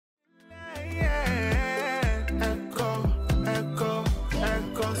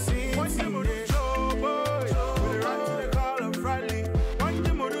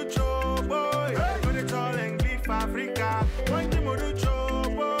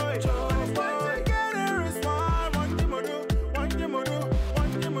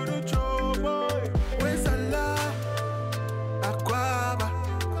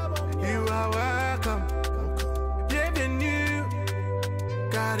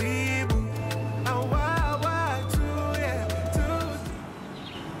Hey,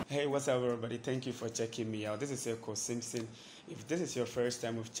 what's up, everybody? Thank you for checking me out. This is Ekow Simpson. If this is your first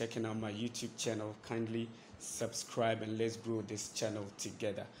time of checking out my YouTube channel, kindly subscribe and let's grow this channel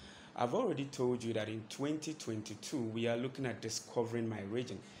together. I've already told you that in 2022, we are looking at discovering my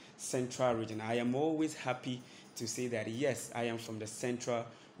region, Central region. I am always happy to say that, yes, I am from the Central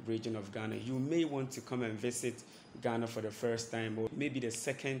region of Ghana. You may want to come and visit Ghana for the first time or maybe the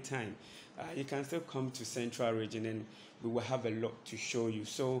second time. You can still come to Central region and we will have a lot to show you.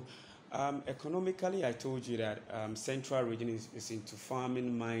 So economically, I told you that Central region is into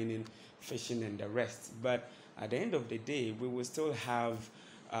farming, mining, fishing, and the rest. But at the end of the day, we will still have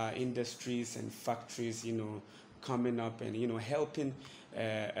industries and factories, coming up and, helping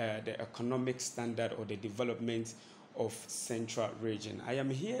the economic standard or the development of Central region. I am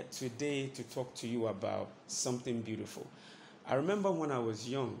here today to talk to you about something beautiful. I remember when I was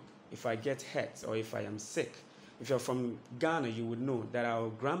young, if I get hurt or if I am sick, if you're from Ghana, you would know that our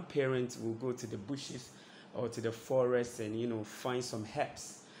grandparents will go to the bushes or to the forest and, find some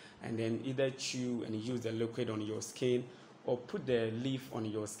herbs and then either chew and use the liquid on your skin or put the leaf on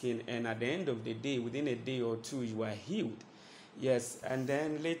your skin. And at the end of the day, within a day or two, you are healed. Yes, and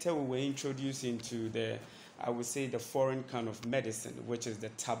then later we were introduced into I would say, the foreign kind of medicine, which is the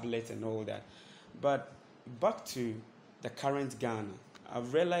tablet and all that. But back to the current Ghana,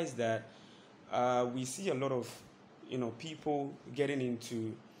 I've realized that we see a lot of people getting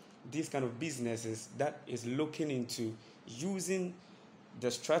into these kind of businesses that is looking into using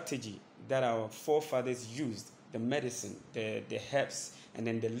the strategy that our forefathers used, the medicine, the herbs, and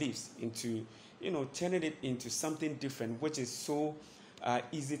then the leaves, into turning it into something different, which is so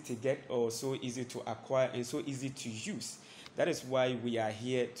easy to get or so easy to acquire and so easy to use. That is why we are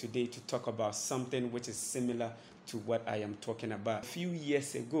here today to talk about something which is similar to what I am talking about. A few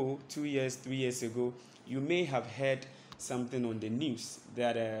years ago, 2 years, 3 years ago, you may have heard something on the news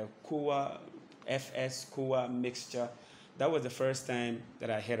that COA mixture. That was the first time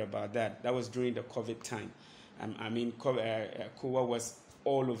that I heard about that. That was during the COVID time. COA was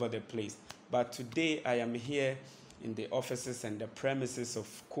all over the place. But today I am here in the offices and the premises of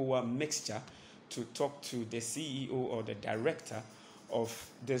COA Mixture to talk to the CEO or the director of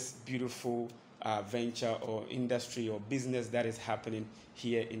this beautiful venture or industry or business that is happening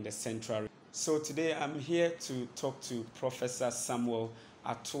here in the Central. So today I'm here to talk to Professor Samuel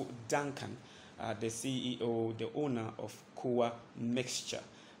Ato Duncan, the CEO, the owner of COA Mixture.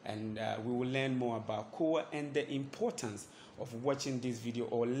 And we will learn more about COA and the importance of watching this video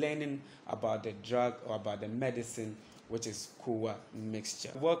or learning about the drug or about the medicine, which is COA Mixture.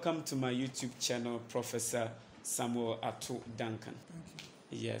 Welcome to my YouTube channel, Professor Samuel Ato Duncan. Thank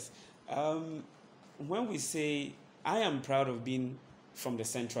you. Yes. When we say, I am proud of being from the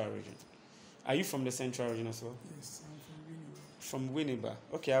Central region. Are you from the Central region as well? Yes, I'm from Winneba. From Winneba.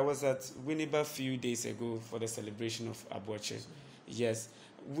 Okay, I was at Winneba a few days ago for the celebration of Abuche. Yes.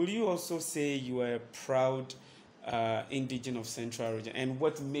 Will you also say you are a proud indigene of Central region, and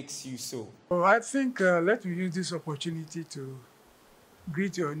what makes you so? Well, I think let me use this opportunity to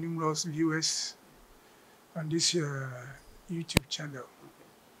greet your numerous viewers on this YouTube channel.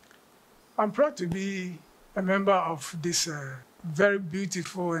 I'm proud to be a member of this very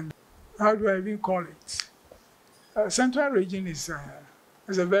beautiful and, how do I even call it? Central region is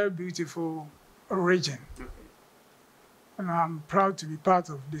a very beautiful region. And I'm proud to be part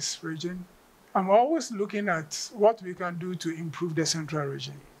of this region. I'm always looking at what we can do to improve the Central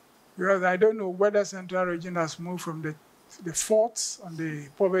region. Because I don't know whether Central region has moved from the fourth on the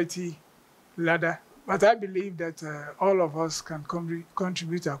poverty ladder, but I believe that all of us can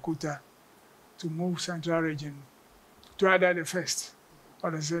contribute a quota to move Central region to either the first or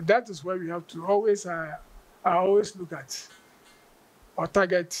the second. That is where we have to always, I always look at or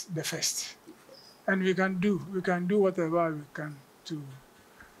target the first. And we can do whatever we can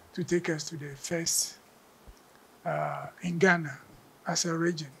to take us to the first in Ghana as a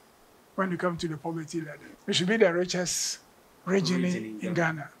region. When we come to the poverty ladder, we should be the richest region in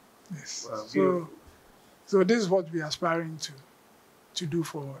Ghana. Yes. Wow. So this is what we are aspiring to do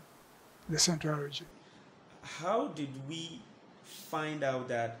for the Central region. How did we find out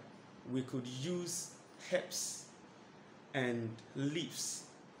that we could use herbs and leaves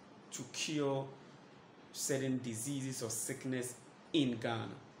to cure certain diseases or sickness in Ghana?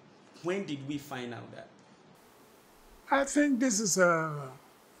 When did we find out that? I think this is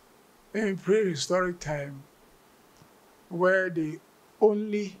in prehistoric time where the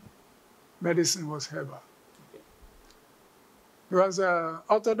only medicine was herbal. Okay. Because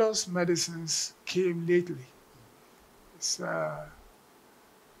orthodox medicines came lately. It's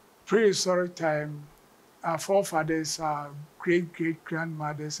prehistoric time, our forefathers, our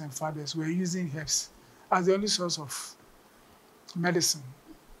great-great-grandmothers and fathers were using herbs as the only source of medicine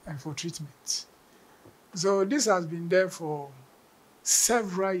and for treatment. So this has been there for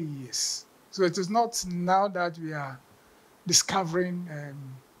several years. So it is not now that we are discovering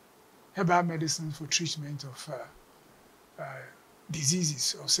herbal medicine for treatment of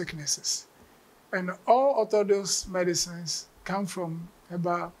diseases or sicknesses. And all orthodox medicines come from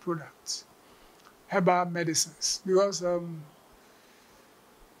herbal products, herbal medicines, because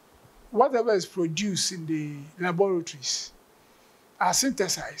whatever is produced in the laboratories are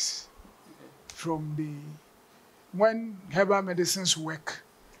synthesized from when herbal medicines work,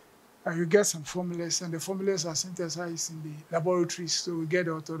 you get some formulas, and the formulas are synthesized in the laboratories, so we get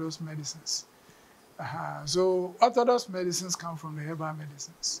the orthodox medicines. So orthodox medicines come from the herbal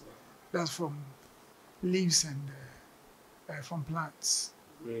medicines. That's from leaves and from plants.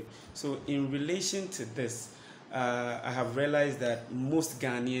 Great. So in relation to this, I have realized that most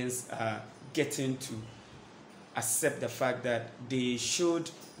Ghanaians are getting to accept the fact that they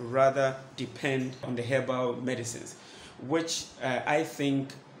should rather depend on the herbal medicines, which I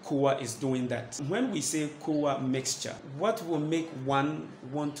think COA is doing that. When we say COA mixture, what will make one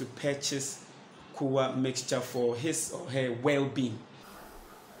want to purchase COA mixture for his or her well-being?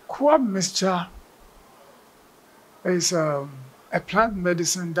 COA mixture is a plant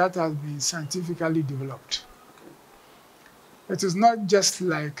medicine that has been scientifically developed. It is not just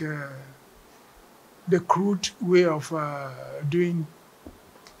like the crude way of doing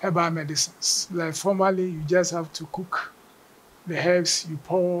herbal medicines. Like formerly, you just have to cook the herbs, you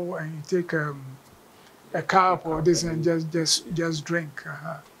pour and you take a cup or this and just drink.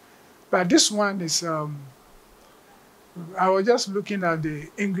 But this one is, I was just looking at the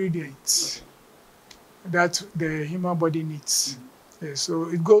ingredients that the human body needs. Yeah, so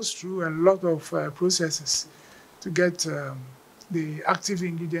it goes through a lot of processes to get the active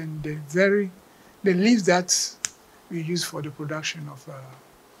ingredient, the leaves that we use for the production of,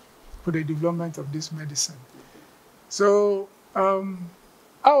 for the development of this medicine. So I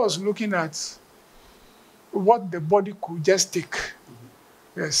was looking at what the body could just take.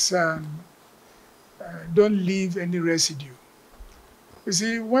 Yes, don't leave any residue. You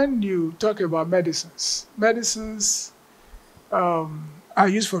see, when you talk about medicines are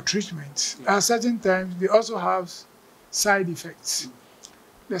used for treatment. At certain times, they also have side effects.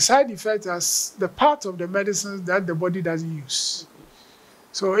 The side effect is the part of the medicines that the body doesn't use.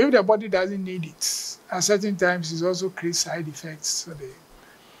 So if the body doesn't need it, at certain times it also creates side effects.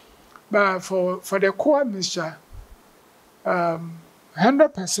 But for the COA mixture,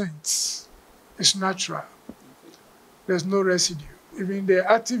 100% is natural. There's no residue. Even the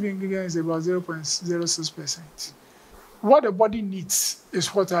active ingredient is about 0.06%. What the body needs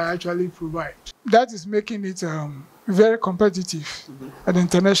is what I actually provide. That is making it very competitive at the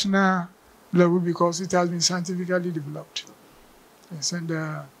international level because it has been scientifically developed. Yes, and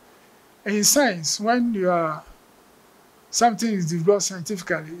in science, when something is developed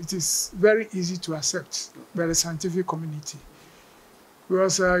scientifically, it is very easy to accept by the scientific community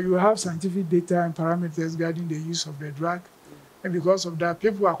because you have scientific data and parameters guiding the use of the drug, and because of that,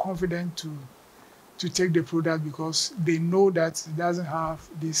 people are confident to take the product because they know that it doesn't have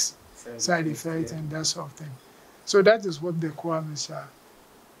this side effect and that sort of thing. So that is what the COA mixture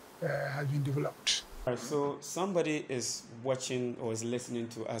has been developed. So somebody is watching or is listening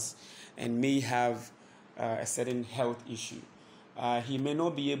to us and may have a certain health issue. He may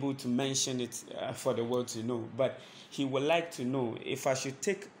not be able to mention it for the world to know, but he would like to know if I should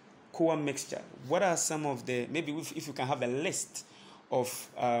take COA mixture, what are some of the, maybe if you can have a list of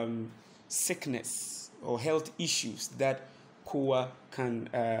sickness or health issues that COA can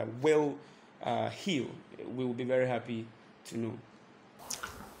heal, we will be very happy to know.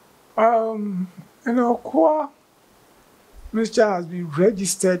 COA mixture has been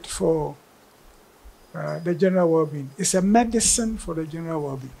registered for the general well-being. It's a medicine for the general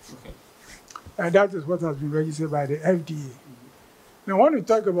well-being. Okay. And that is what has been registered by the FDA. Now, when we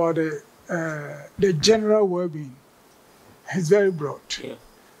talk about the general well-being, it's very broad. Yeah.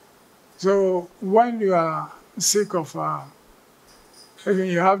 So when you are sick of, even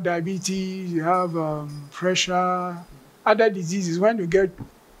you have diabetes, you have pressure, other diseases, when you get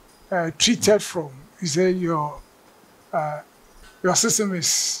treated from, you say your system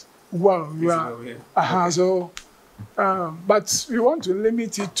is well. So, but we want to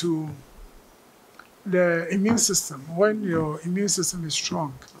limit it to the immune system. When your immune system is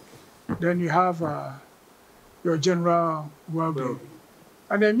strong, then you have your general well-being.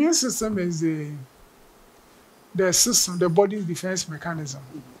 And the immune system is the system, the body's defense mechanism.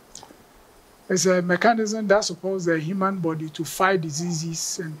 It's a mechanism that supports the human body to fight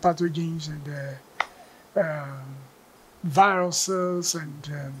diseases and pathogens and viruses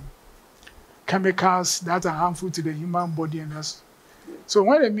and chemicals that are harmful to the human body and us. So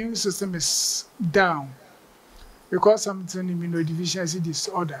when the immune system is down, because something immunodeficiency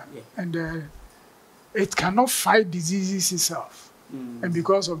disorder, and it cannot fight diseases itself. And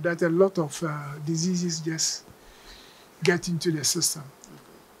because of that, a lot of diseases just get into the system.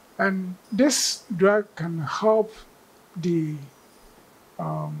 And this drug can help the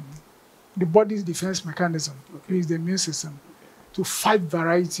body's defense mechanism, which is the immune system, to fight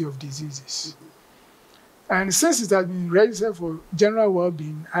variety of diseases. And since it has been registered for general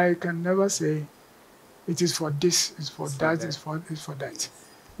well-being, I can never say it is for this, it's for that, it's for that.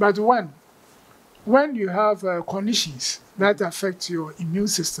 But when you have conditions that affect your immune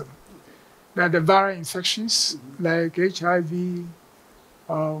system, that the viral infections like HIV,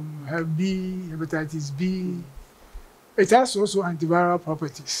 Hep B, hepatitis B, it has also antiviral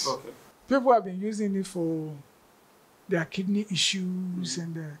properties. People have been using it for their kidney issues,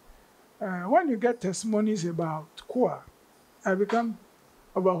 and when you get testimonies about COA, I become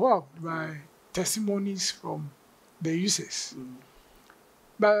overwhelmed by testimonies from the users.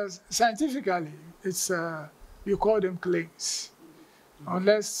 But scientifically, it's you call them claims,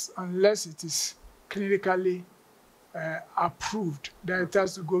 unless it is clinically approved. Then it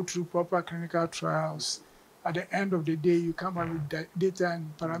has to go through proper clinical trials. At the end of the day, you come up with data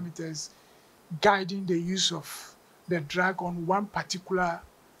and parameters guiding the use of the drug on one particular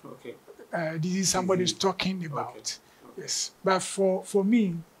disease somebody is talking about. Yes, but for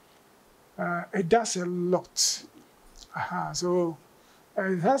me, it does a lot. So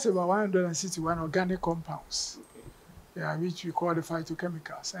it has about 161 organic compounds, which we call the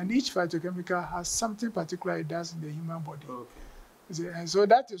phytochemicals. And each phytochemical has something particular it does in the human body. And so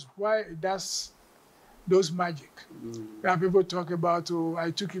that is why it does those magic. People talk about, oh,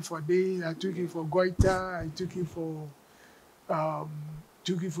 I took it for this, I took it for goiter, I took it for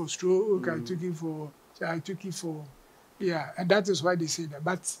stroke, I took it for, and that is why they say that.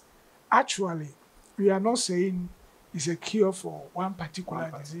 But actually, we are not saying it's a cure for one particular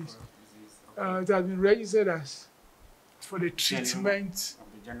disease. It has been registered as for the treatment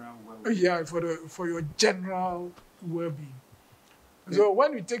of the general for your general well-being. So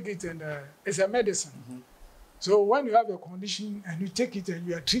when you take it, and it's a medicine. So when you have a condition and you take it and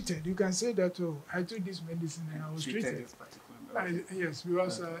you are treated, you can say that, oh, I took this medicine and I was treated. Yes,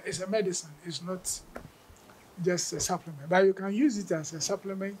 because it's a medicine. It's not just a supplement. But you can use it as a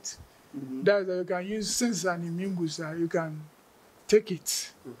supplement. That you can use, since an immune booster, you can take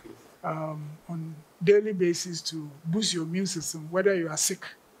it on daily basis to boost your immune system, whether you are sick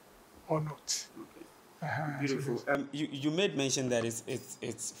or not. Beautiful. So you made mention that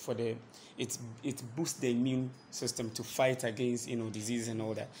it's for the it boosts the immune system to fight against disease and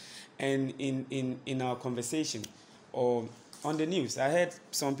all that. And in our conversation or on the news, I heard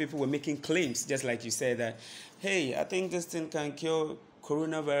some people were making claims, just like you said, that hey, I think this thing can cure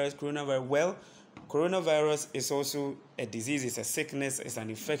coronavirus. Well, coronavirus is also a disease, it's a sickness, it's an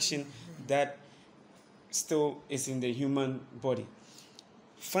infection that still is in the human body.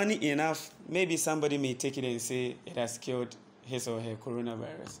 Funny enough, maybe somebody may take it and say it has killed his or her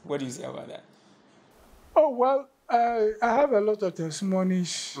coronavirus. What do you say about that? Oh, well, I have a lot of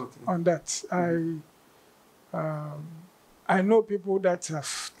testimonies on that. I know people that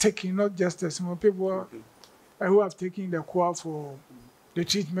have taken, not just testimony, people who have taken the COA for the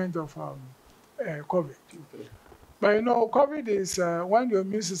treatment of COVID. But COVID is, when your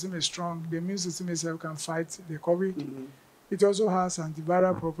immune system is strong, the immune system itself can fight the COVID. It also has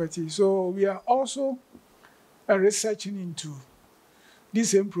antiviral properties. So we are also researching into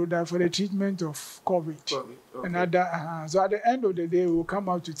this same product for the treatment of COVID. And other, so at the end of the day, we'll come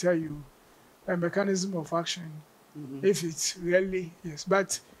out to tell you a mechanism of action, if it's really, yes.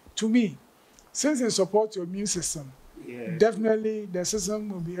 But to me, since it supports your immune system, definitely the system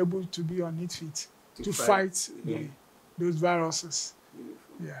will be able to be on its feet to fight those viruses.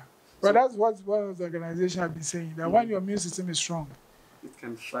 But that's what one of the organizations have been saying, that when your immune system is strong, it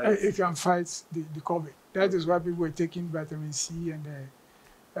can fight the COVID. That is why people are taking vitamin C and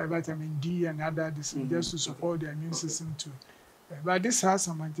vitamin D and other just to support their immune system too. But this has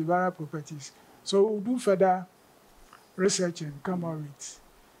some antiviral properties. So we'll do further research and come out with.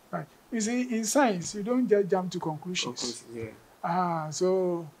 Right. You see, in science, you don't just jump to conclusions.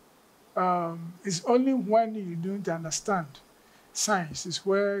 So it's only when you don't understand science is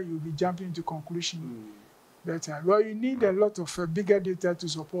where you'll be jumping to conclusion better. Well, you need a lot of bigger data to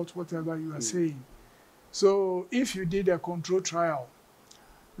support whatever you are saying. So if you did a control trial,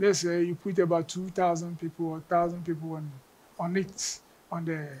 let's say you put about 2,000 people or 1,000 people on it, on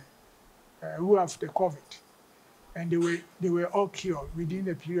the who have the COVID, and they were all cured within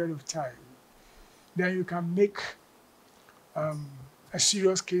a period of time, then you can make a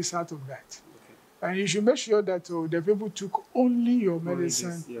serious case out of that. Okay. And you should make sure that the people took only your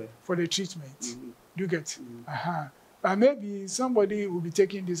medicine for the treatment. Mm-hmm. Do you get? Mm-hmm. But maybe somebody will be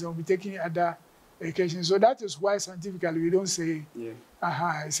taking this or will be taking other medications. So that is why scientifically we don't say,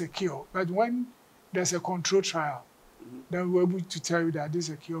 it's a cure. But when there's a control trial, then we're able to tell you that this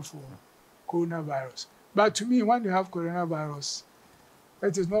is a cure for coronavirus. But to me, when you have coronavirus,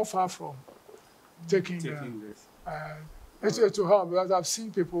 it is not far from taking this. It will help, because I've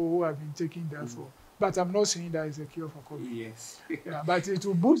seen people who have been taking that for. But I'm not saying that it's a cure for COVID. Yes. But it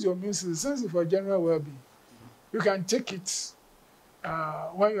will boost your immune system. Since it's for general well-being, you can take it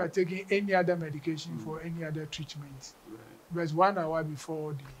when you are taking any other medication for any other treatment. Right. But 1 hour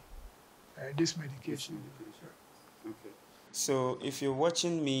before this medication. Okay. So if you're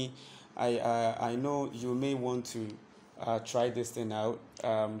watching me, I know you may want to try this thing out.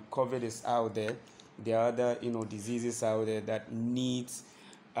 COVID is out there. There are other diseases out there that needs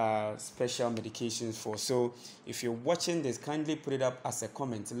special medications for. So if you're watching this, kindly put it up as a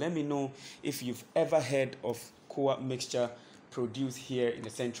comment. Let me know if you've ever heard of COA mixture produced here in the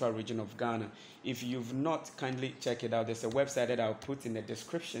central region of Ghana. If you've not, kindly check it out. There's a website that I'll put in the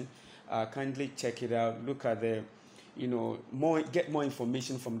description. Kindly check it out. Look at the get more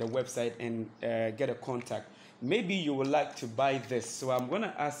information from the website and get a contact. Maybe you would like to buy this. So I'm going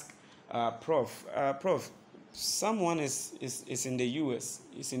to ask Prof, someone is in the US,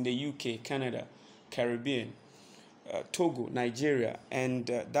 is in the UK, Canada, Caribbean, Togo, Nigeria, and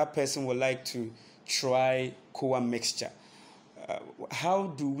that person would like to try COA mixture. How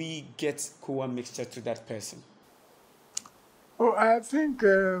do we get COA mixture to that person? Oh, I think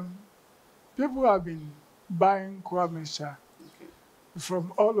people have been buying COA mixture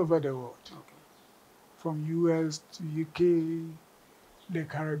from all over the world, from US to UK, the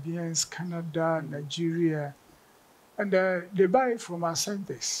Caribbean, Canada, Nigeria, and they buy it from our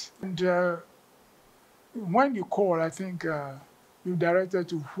centers. And when you call, I think you're directed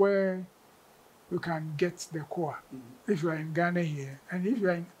to where you can get the COA. If you are in Ghana here, and if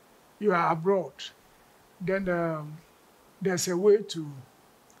you are abroad, then there's a way to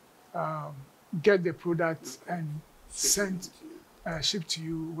get the product and ship to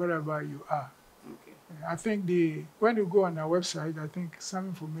you wherever you are. Okay. I think when you go on our website, I think some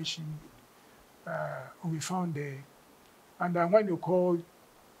information will be found there. And then when you call,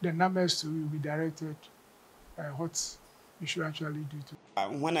 the numbers will be directed what you should actually do.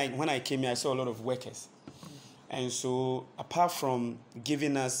 When I came here, I saw a lot of workers. And so apart from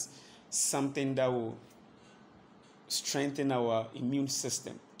giving us something that will strengthen our immune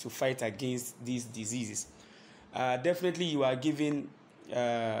system to fight against these diseases, definitely you are giving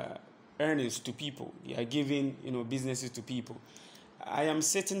earnings to people. You are giving businesses to people. I am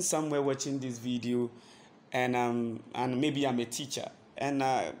sitting somewhere watching this video, and maybe I'm a teacher. And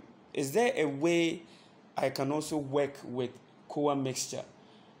is there a way I can also work with COA mixture?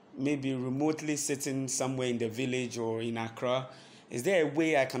 Maybe remotely sitting somewhere in the village or in Accra. Is there a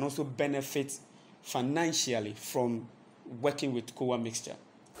way I can also benefit financially from working with COA mixture?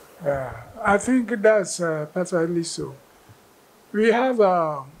 I think that's perfectly so. We have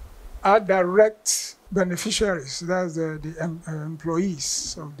our direct beneficiaries, that's the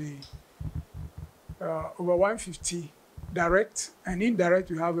employees of the over 150 direct, and indirect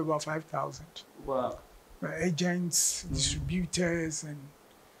we have about 5,000. Wow. Agents, distributors, and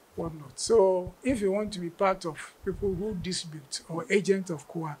whatnot. So if you want to be part of people who distribute or agent of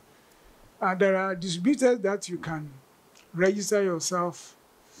COA, there are distributors that you can register yourself.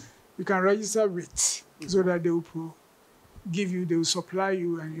 You can register with so that they will they will supply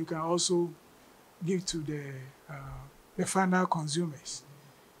you, and you can also give to the final consumers.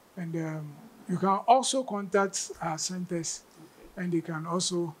 And you can also contact our centers, and they can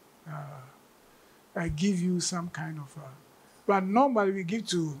also give you some kind of. But normally we give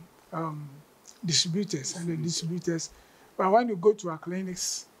to distributors, and the distributors. But when you go to our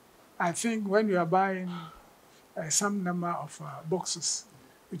clinics, I think when you are buying some number of boxes,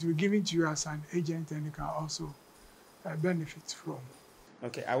 it will be given to you as an agent, and you can also benefit from.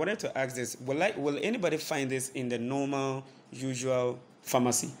 Okay, I wanted to ask this. Will anybody find this in the normal, usual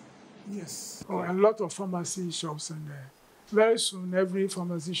pharmacy? Yes. A lot of pharmacy shops, and very soon every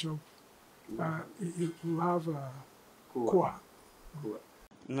pharmacy shop you have COA.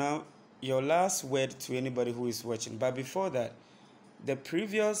 Now, your last word to anybody who is watching. But before that, the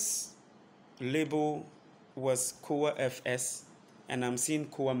previous label was COA FS, and I'm seeing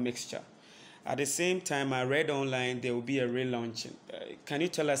COA Mixture. At the same time, I read online there will be a relaunching. Can you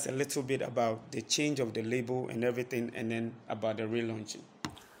tell us a little bit about the change of the label and everything, and then about the relaunching?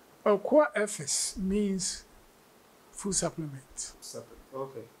 COA FS means food supplement.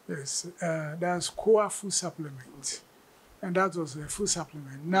 Okay. Yes, that's COA food supplement. And that was a food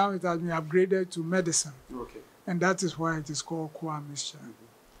supplement. Now it has been upgraded to medicine. Okay. And that is why it is called COA Mixture.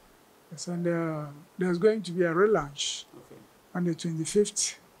 Yes, and there's going to be a relaunch on the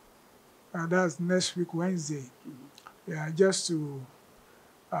 25th. That's next week, Wednesday. Yeah, just to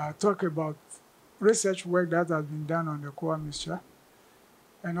talk about research work that has been done on the COA Mixture,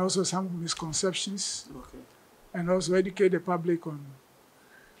 and also some misconceptions, and also educate the public on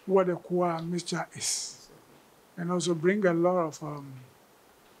what the COA Mixture is, and also bring a lot of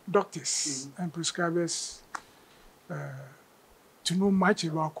doctors and prescribers to know much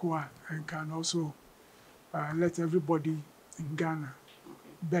about COA, and can also let everybody in Ghana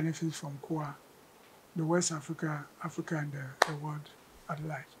benefit from COA, the West Africa, Africa, and the world at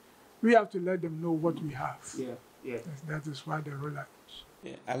large. We have to let them know what we have. Yes, that is why the rollout.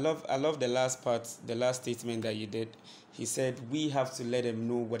 Yeah, I love the last part, the last statement that you did. He said we have to let them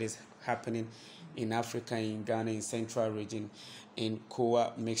know what is happening in Africa, in Ghana, in Central region, in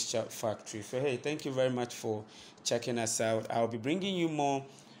COA Mixture Factory. So hey, thank you very much for checking us out. I'll be bringing you more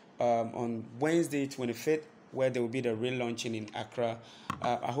on Wednesday 25th, where there will be the relaunching in Accra.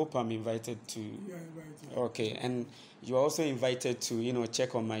 I hope I'm invited to. Yeah, invited. Okay, and you're also invited to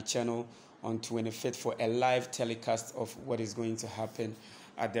check on my channel on 25th for a live telecast of what is going to happen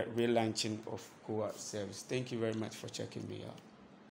at the relaunching of COA service. Thank you very much for checking me out.